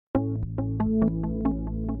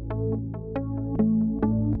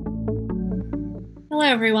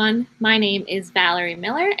Hello everyone, my name is Valerie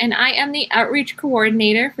Miller and I am the Outreach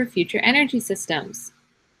Coordinator for Future Energy Systems.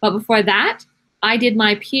 But before that, I did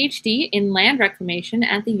my PhD in land reclamation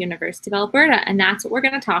at the University of Alberta, and that's what we're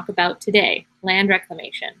going to talk about today, land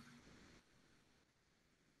reclamation.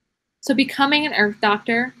 So becoming an earth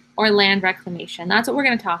doctor or land reclamation, that's what we're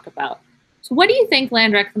going to talk about. So what do you think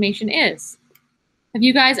land reclamation is? Have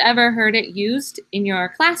you guys ever heard it used in your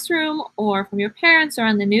classroom or from your parents or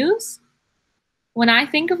on the news? When I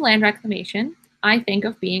think of land reclamation, I think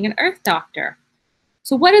of being an earth doctor.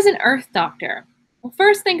 So what is an earth doctor? Well,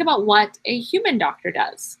 first think about what a human doctor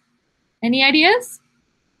does. Any ideas?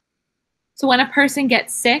 So when a person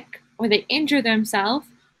gets sick or they injure themselves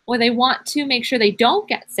or they want to make sure they don't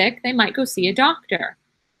get sick, they might go see a doctor.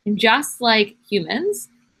 And just like humans,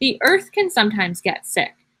 the earth can sometimes get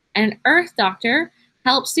sick. And an earth doctor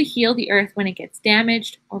helps to heal the earth when it gets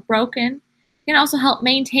damaged or broken. It can also help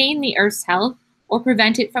maintain the earth's health or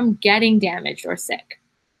prevent it from getting damaged or sick.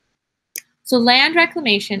 So land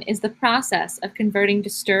reclamation is the process of converting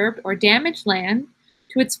disturbed or damaged land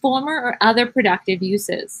to its former or other productive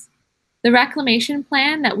uses. The reclamation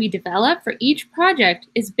plan that we develop for each project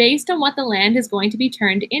is based on what the land is going to be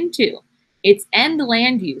turned into, its end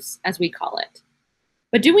land use, as we call it.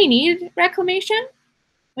 But do we need reclamation?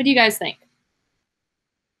 What do you guys think?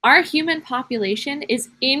 Our human population is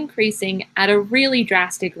increasing at a really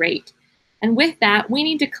drastic rate. And with that, we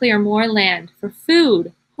need to clear more land for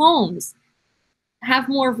food, homes, have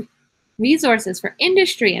more resources for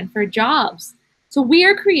industry and for jobs. So we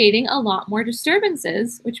are creating a lot more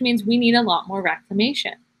disturbances, which means we need a lot more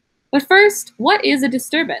reclamation. But first, what is a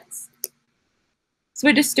disturbance? So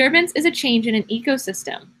a disturbance is a change in an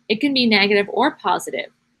ecosystem. It can be negative or positive,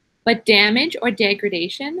 but damage or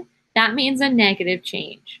degradation, that means a negative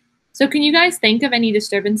change. So can you guys think of any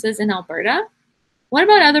disturbances in Alberta? What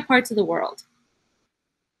about other parts of the world?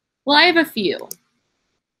 Well, I have a few.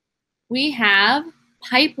 We have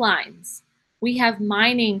pipelines. We have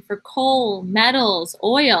mining for coal, metals,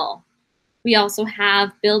 oil. We also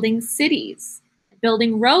have building cities,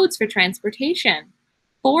 building roads for transportation,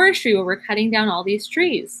 forestry where we're cutting down all these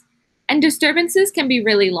trees. And disturbances can be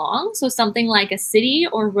really long. So something like a city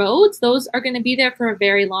or roads, those are going to be there for a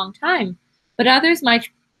very long time. But others might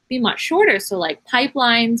be much shorter. So like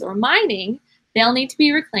pipelines or mining, they'll need to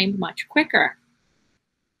be reclaimed much quicker.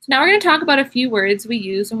 So now we're going to talk about a few words we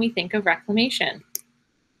use when we think of reclamation.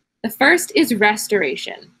 The first is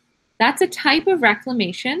restoration. That's a type of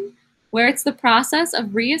reclamation where it's the process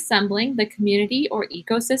of reassembling the community or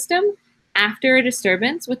ecosystem after a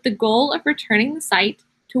disturbance with the goal of returning the site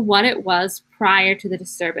to what it was prior to the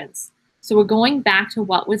disturbance. So we're going back to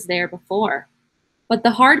what was there before. But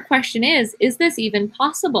the hard question is this even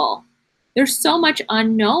possible? There's so much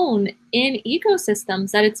unknown in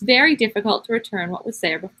ecosystems that it's very difficult to return what was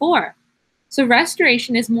there before. So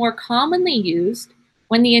restoration is more commonly used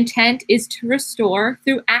when the intent is to restore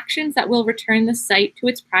through actions that will return the site to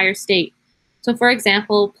its prior state. So for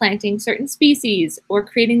example, planting certain species or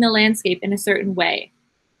creating the landscape in a certain way.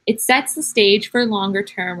 It sets the stage for longer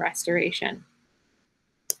term restoration.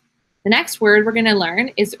 The next word we're going to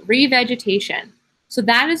learn is revegetation. So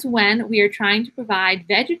that is when we are trying to provide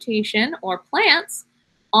vegetation or plants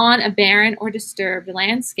on a barren or disturbed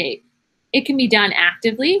landscape. It can be done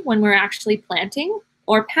actively when we're actually planting,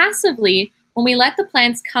 or passively when we let the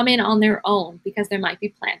plants come in on their own because there might be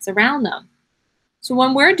plants around them. So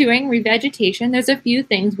when we're doing revegetation, there's a few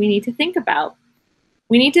things we need to think about.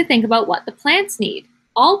 We need to think about what the plants need.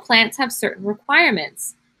 All plants have certain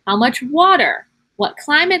requirements: how much water, what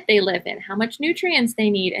climate they live in, how much nutrients they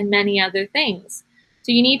need, and many other things.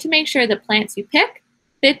 So you need to make sure the plants you pick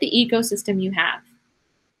fit the ecosystem you have.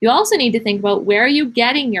 You also need to think about where are you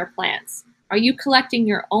getting your plants? Are you collecting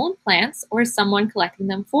your own plants or is someone collecting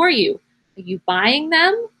them for you? Are you buying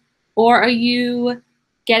them or are you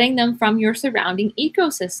getting them from your surrounding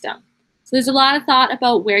ecosystem? So there's a lot of thought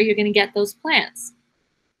about where you're going to get those plants.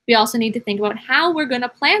 We also need to think about how we're going to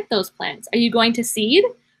plant those plants. Are you going to seed,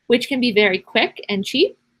 which can be very quick and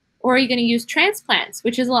cheap? Or are you going to use transplants,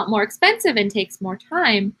 which is a lot more expensive and takes more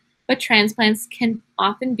time, but transplants can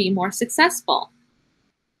often be more successful.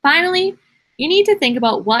 Finally, you need to think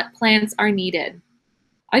about what plants are needed.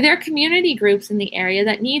 Are there community groups in the area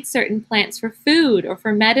that need certain plants for food or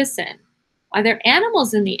for medicine? Are there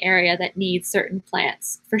animals in the area that need certain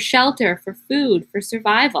plants for shelter, for food, for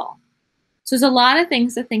survival? So there's a lot of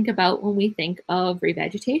things to think about when we think of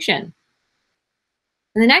revegetation.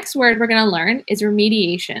 And the next word we're going to learn is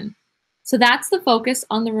remediation. So that's the focus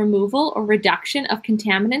on the removal or reduction of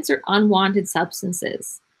contaminants or unwanted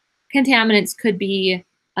substances. Contaminants could be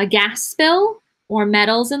a gas spill or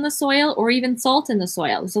metals in the soil or even salt in the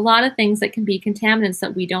soil. There's a lot of things that can be contaminants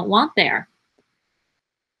that we don't want there.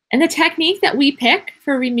 And the technique that we pick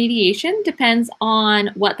for remediation depends on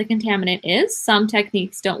what the contaminant is. Some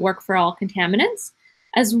techniques don't work for all contaminants,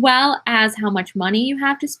 as well as how much money you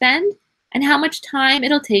have to spend and how much time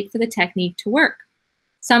it'll take for the technique to work.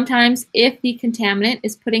 Sometimes if the contaminant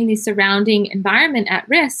is putting the surrounding environment at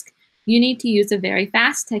risk, you need to use a very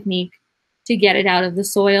fast technique to get it out of the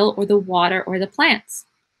soil or the water or the plants.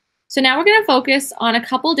 So now we're going to focus on a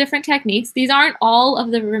couple different techniques. These aren't all of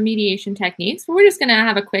the remediation techniques, but we're just going to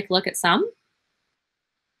have a quick look at some.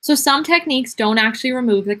 So some techniques don't actually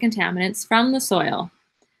remove the contaminants from the soil.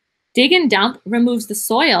 Dig and dump removes the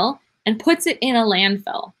soil and puts it in a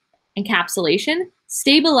landfill. Encapsulation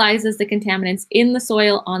stabilizes the contaminants in the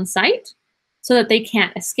soil on site so that they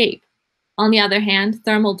can't escape. On the other hand,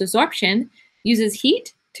 thermal desorption uses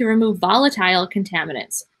heat to remove volatile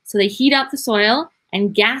contaminants. So they heat up the soil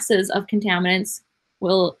and gases of contaminants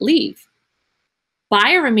will leave.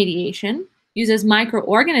 Bioremediation uses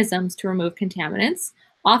microorganisms to remove contaminants,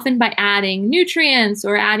 often by adding nutrients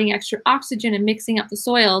or adding extra oxygen and mixing up the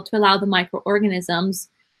soil to allow the microorganisms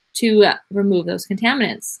to remove those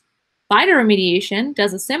contaminants. Phytoremediation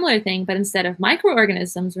does a similar thing, but instead of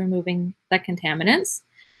microorganisms removing the contaminants,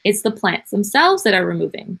 it's the plants themselves that are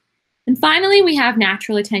removing. And finally, we have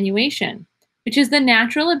natural attenuation, which is the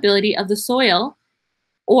natural ability of the soil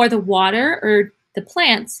or the water or the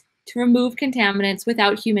plants to remove contaminants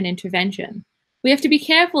without human intervention. We have to be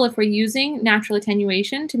careful if we're using natural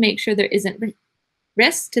attenuation to make sure there isn't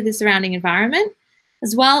risk to the surrounding environment,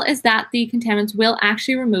 as well as that the contaminants will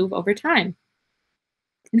actually remove over time.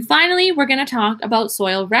 And finally, we're going to talk about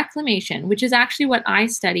soil reclamation, which is actually what I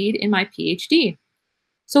studied in my PhD.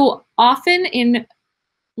 So often in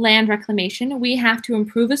land reclamation, we have to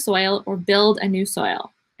improve a soil or build a new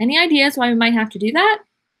soil. Any ideas why we might have to do that?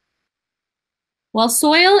 Well,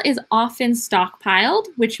 soil is often stockpiled,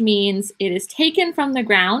 which means it is taken from the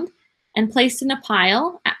ground and placed in a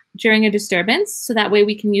pile during a disturbance, so that way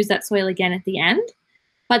we can use that soil again at the end.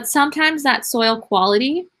 But sometimes that soil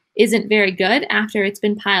quality isn't very good after it's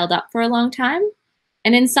been piled up for a long time.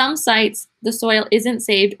 And in some sites, the soil isn't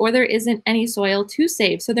saved or there isn't any soil to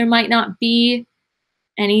save, so there might not be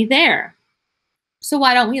any there. So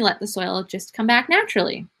why don't we let the soil just come back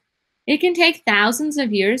naturally? It can take thousands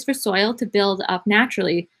of years for soil to build up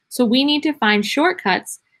naturally, so we need to find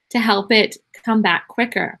shortcuts to help it come back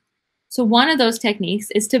quicker. So one of those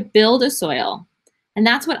techniques is to build a soil, and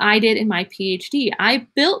that's what I did in my PhD. I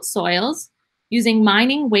built soils using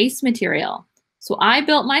mining waste material. So I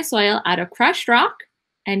built my soil out of crushed rock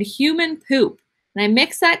and human poop, and I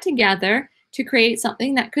mixed that together to create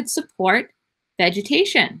something that could support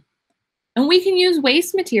vegetation. And we can use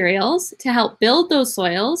waste materials to help build those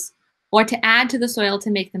soils or to add to the soil to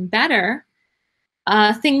make them better.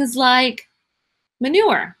 Things like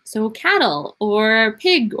manure, so cattle or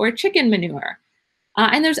pig or chicken manure.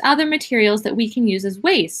 And there's other materials that we can use as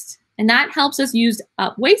waste. And that helps us use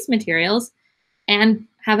up waste materials and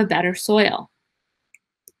have a better soil.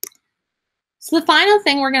 So the final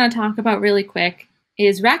thing we're going to talk about really quick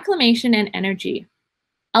is reclamation and energy.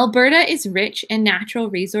 Alberta is rich in natural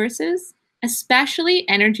resources, especially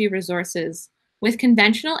energy resources, with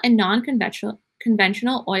conventional and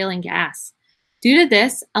non-conventional oil and gas. Due to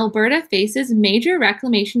this, Alberta faces major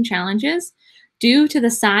reclamation challenges due to the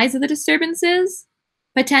size of the disturbances,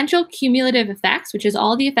 potential cumulative effects, which is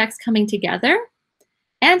all the effects coming together,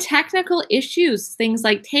 and technical issues, things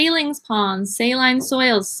like tailings ponds, saline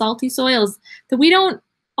soils, salty soils, that we don't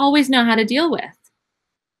always know how to deal with.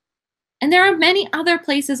 And there are many other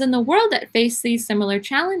places in the world that face these similar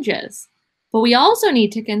challenges. But we also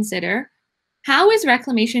need to consider, how is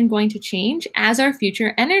reclamation going to change as our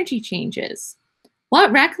future energy changes?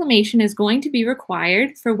 What reclamation is going to be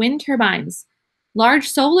required for wind turbines, large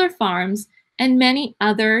solar farms, and many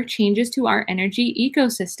other changes to our energy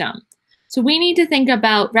ecosystem? So we need to think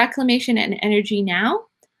about reclamation and energy now,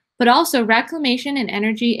 but also reclamation and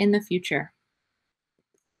energy in the future.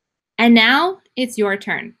 And now it's your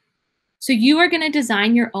turn. So you are going to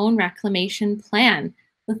design your own reclamation plan.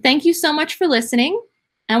 Well, thank you so much for listening,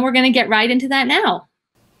 and we're going to get right into that now.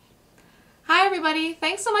 Hi everybody,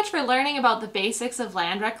 thanks so much for learning about the basics of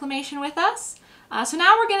land reclamation with us. So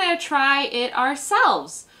now we're going to try it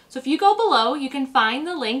ourselves. So if you go below, you can find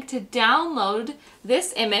the link to download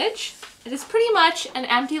this image. It is pretty much an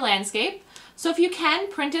empty landscape. So if you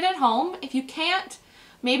can, print it at home. If you can't,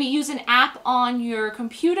 maybe use an app on your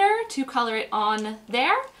computer to color it on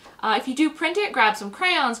there. If you do print it, grab some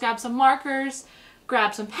crayons, grab some markers,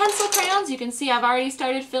 grab some pencil crayons. You can see I've already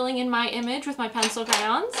started filling in my image with my pencil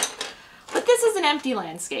crayons. But this is an empty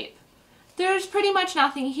landscape. There's pretty much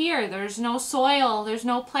nothing here. There's no soil, there's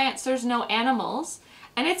no plants, there's no animals.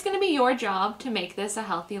 And it's going to be your job to make this a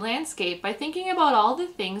healthy landscape by thinking about all the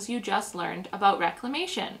things you just learned about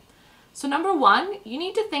reclamation. So number one, you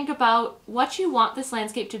need to think about what you want this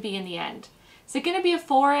landscape to be in the end. Is it going to be a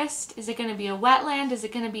forest? Is it going to be a wetland? Is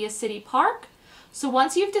it going to be a city park? So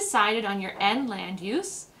once you've decided on your end land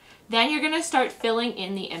use, then you're going to start filling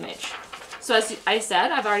in the image. So as I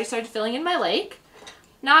said, I've already started filling in my lake.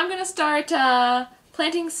 Now I'm going to start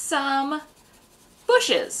planting some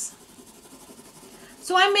bushes.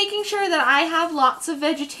 So I'm making sure that I have lots of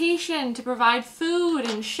vegetation to provide food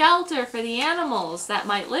and shelter for the animals that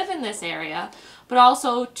might live in this area, but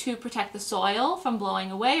also to protect the soil from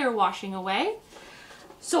blowing away or washing away.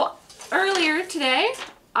 So earlier today,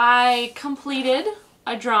 I completed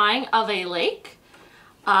a drawing of a lake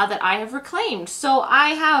that I have reclaimed. So I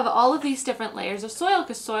have all of these different layers of soil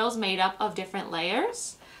because soil is made up of different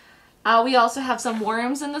layers. We also have some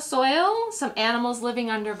worms in the soil, some animals living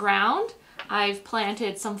underground. I've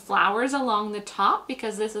planted some flowers along the top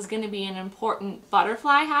because this is going to be an important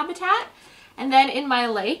butterfly habitat. And then in my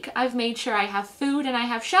lake, I've made sure I have food and I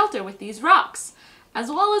have shelter with these rocks, as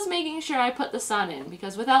well as making sure I put the sun in,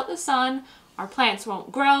 because without the sun, our plants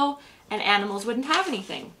won't grow and animals wouldn't have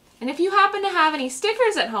anything. And if you happen to have any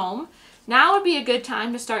stickers at home, now would be a good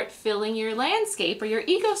time to start filling your landscape or your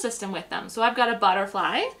ecosystem with them. So I've got a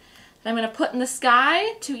butterfly that I'm going to put in the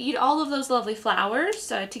sky to eat all of those lovely flowers,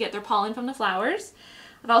 to get their pollen from the flowers.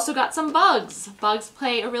 I've also got some bugs. Bugs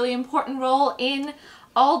play a really important role in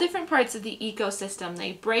all different parts of the ecosystem.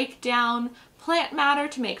 They break down plant matter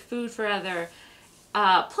to make food for other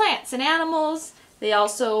plants and animals. They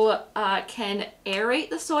also can aerate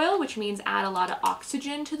the soil, which means add a lot of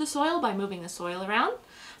oxygen to the soil by moving the soil around.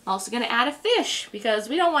 I'm also going to add a fish because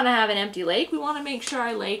we don't want to have an empty lake. We want to make sure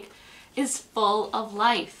our lake is full of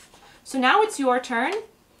life. So now it's your turn.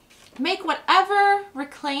 Make whatever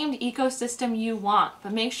reclaimed ecosystem you want,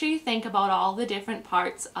 but make sure you think about all the different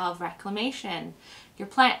parts of reclamation. Your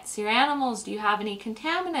plants, your animals, do you have any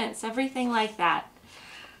contaminants, everything like that.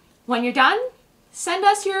 When you're done, send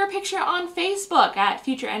us your picture on Facebook at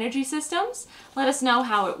Future Energy Systems. Let us know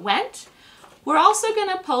how it went. We're also going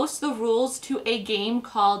to post the rules to a game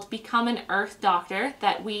called Become an Earth Doctor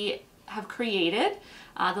that we have created.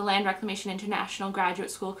 The Land Reclamation International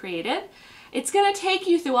Graduate School created. It's going to take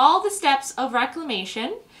you through all the steps of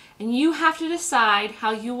reclamation, and you have to decide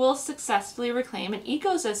how you will successfully reclaim an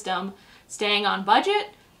ecosystem, staying on budget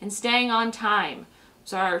and staying on time.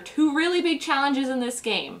 So there are two really big challenges in this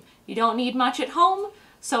game. You don't need much at home,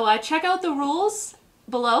 so check out the rules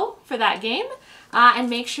below for that game,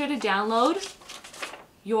 and make sure to download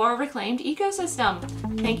your reclaimed ecosystem.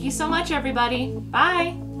 Thank you so much, everybody.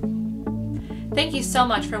 Bye! Thank you so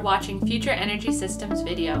much for watching Future Energy Systems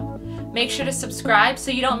video. Make sure to subscribe so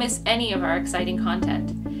you don't miss any of our exciting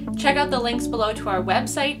content. Check out the links below to our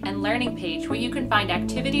website and learning page where you can find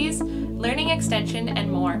activities, learning extension, and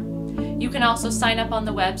more. You can also sign up on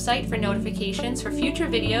the website for notifications for future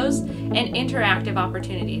videos and interactive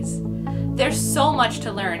opportunities. There's so much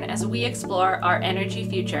to learn as we explore our energy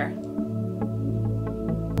future.